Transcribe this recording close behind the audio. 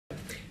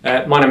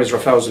My name is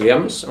Rafael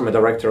Ziliamas. I'm a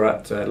director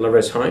at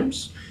Lares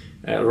Homes.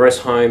 Lares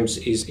Homes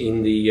is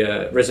in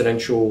the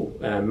residential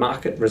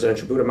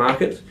builder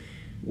market.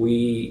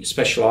 We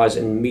specialise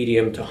in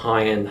medium to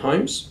high-end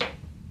homes.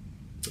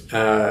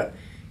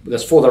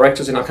 There's 4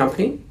 directors in our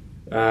company,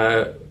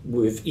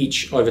 with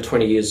each over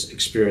 20 years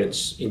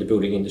experience in the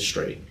building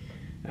industry.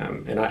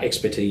 And our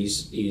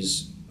expertise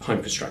is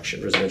home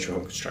construction, residential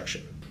home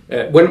construction.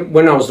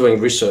 When I was doing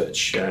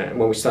research,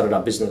 when we started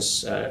our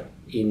business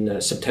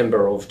in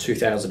September of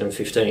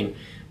 2015,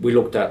 we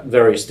looked at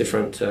various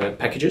different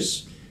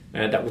packages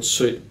that would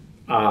suit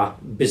our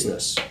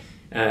business.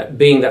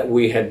 Being that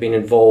we had been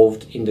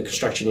involved in the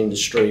construction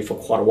industry for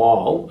quite a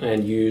while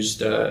and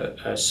used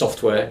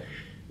software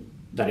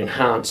that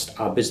enhanced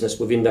our business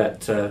within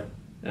that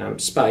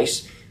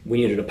space, we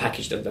needed a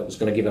package that was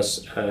going to give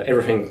us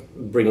everything,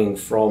 bringing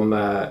from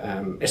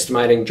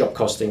estimating, job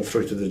costing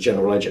through to the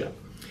general ledger.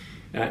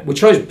 We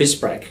chose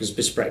Bizprac because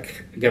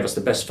Bizprac gave us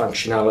the best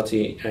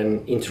functionality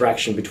and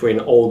interaction between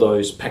all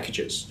those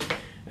packages.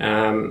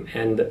 And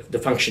the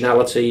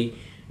functionality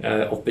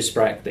of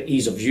Bizprac, the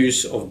ease of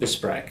use of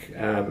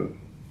Bizprac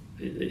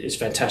is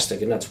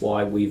fantastic, and that's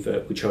why we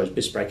chose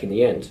Bizprac in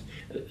the end.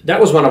 That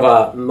was one of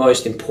our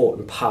most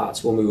important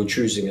parts when we were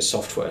choosing a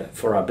software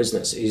for our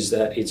business, is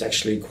that it's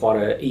actually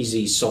quite an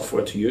easy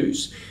software to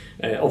use.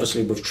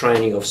 Obviously with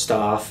training of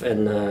staff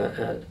and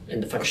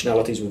the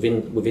functionalities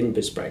within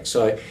Bizprac.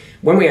 So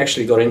when we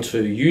actually got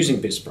into using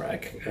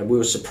Bizprac, we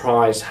were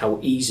surprised how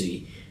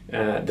easy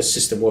the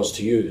system was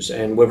to use,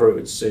 and whether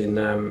it's in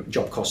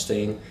job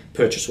costing,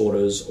 purchase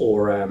orders,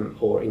 or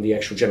in the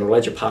actual general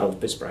ledger part of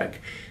Bizprac,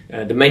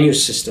 the menu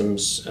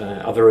systems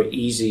are very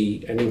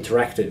easy and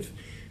interactive.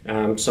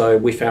 So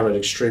we found it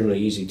extremely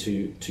easy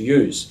to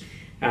use.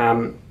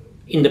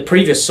 In the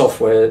previous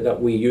software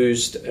that we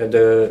used,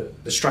 the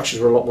structures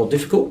were a lot more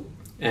difficult,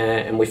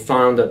 and we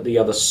found that the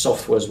other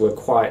softwares were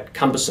quite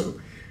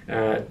cumbersome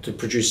to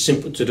do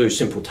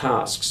simple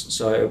tasks.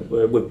 So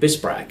with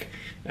Bizprac,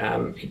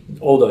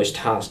 all those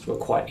tasks were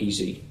quite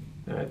easy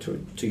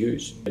to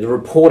use. The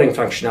reporting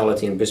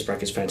functionality in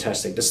Bizprac is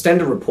fantastic. The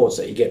standard reports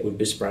that you get with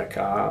Bizprac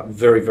are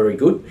very, very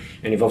good,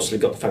 and you've obviously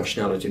got the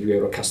functionality to be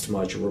able to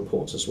customize your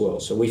reports as well.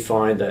 So we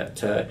find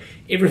that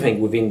everything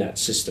within that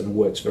system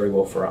works very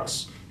well for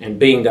us. And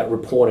being that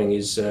reporting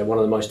is one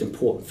of the most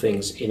important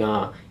things in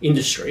our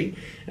industry,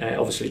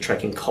 obviously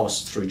tracking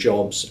costs through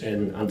jobs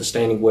and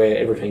understanding where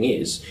everything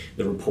is,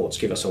 the reports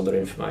give us all that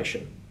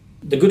information.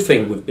 The good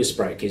thing with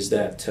Bizprac is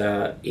that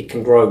it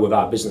can grow with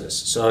our business.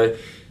 So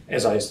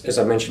as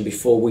I mentioned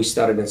before, we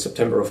started in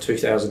September of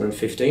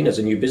 2015 as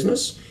a new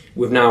business.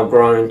 We've now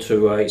grown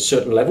to a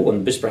certain level,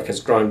 and Bizprac has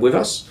grown with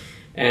us.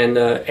 And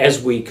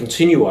as we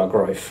continue our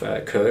growth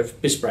curve,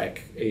 Bizprac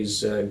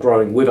is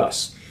growing with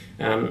us.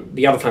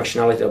 The other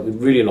functionality that we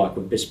really like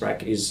with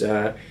Bizprac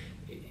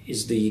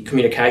is the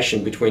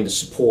communication between the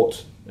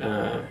support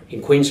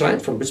in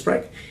Queensland from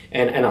Bizprac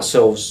and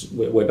ourselves.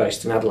 We're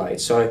based in Adelaide,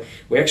 so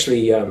we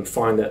actually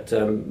find that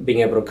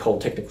being able to call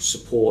technical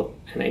support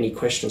and any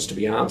questions to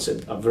be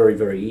answered are very,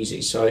 very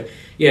easy. So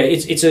yeah,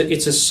 it's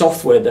a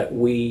software that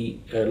we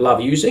love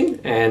using,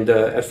 and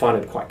I find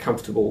it quite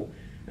comfortable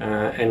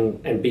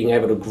and being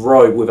able to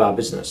grow with our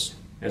business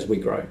as we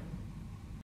grow.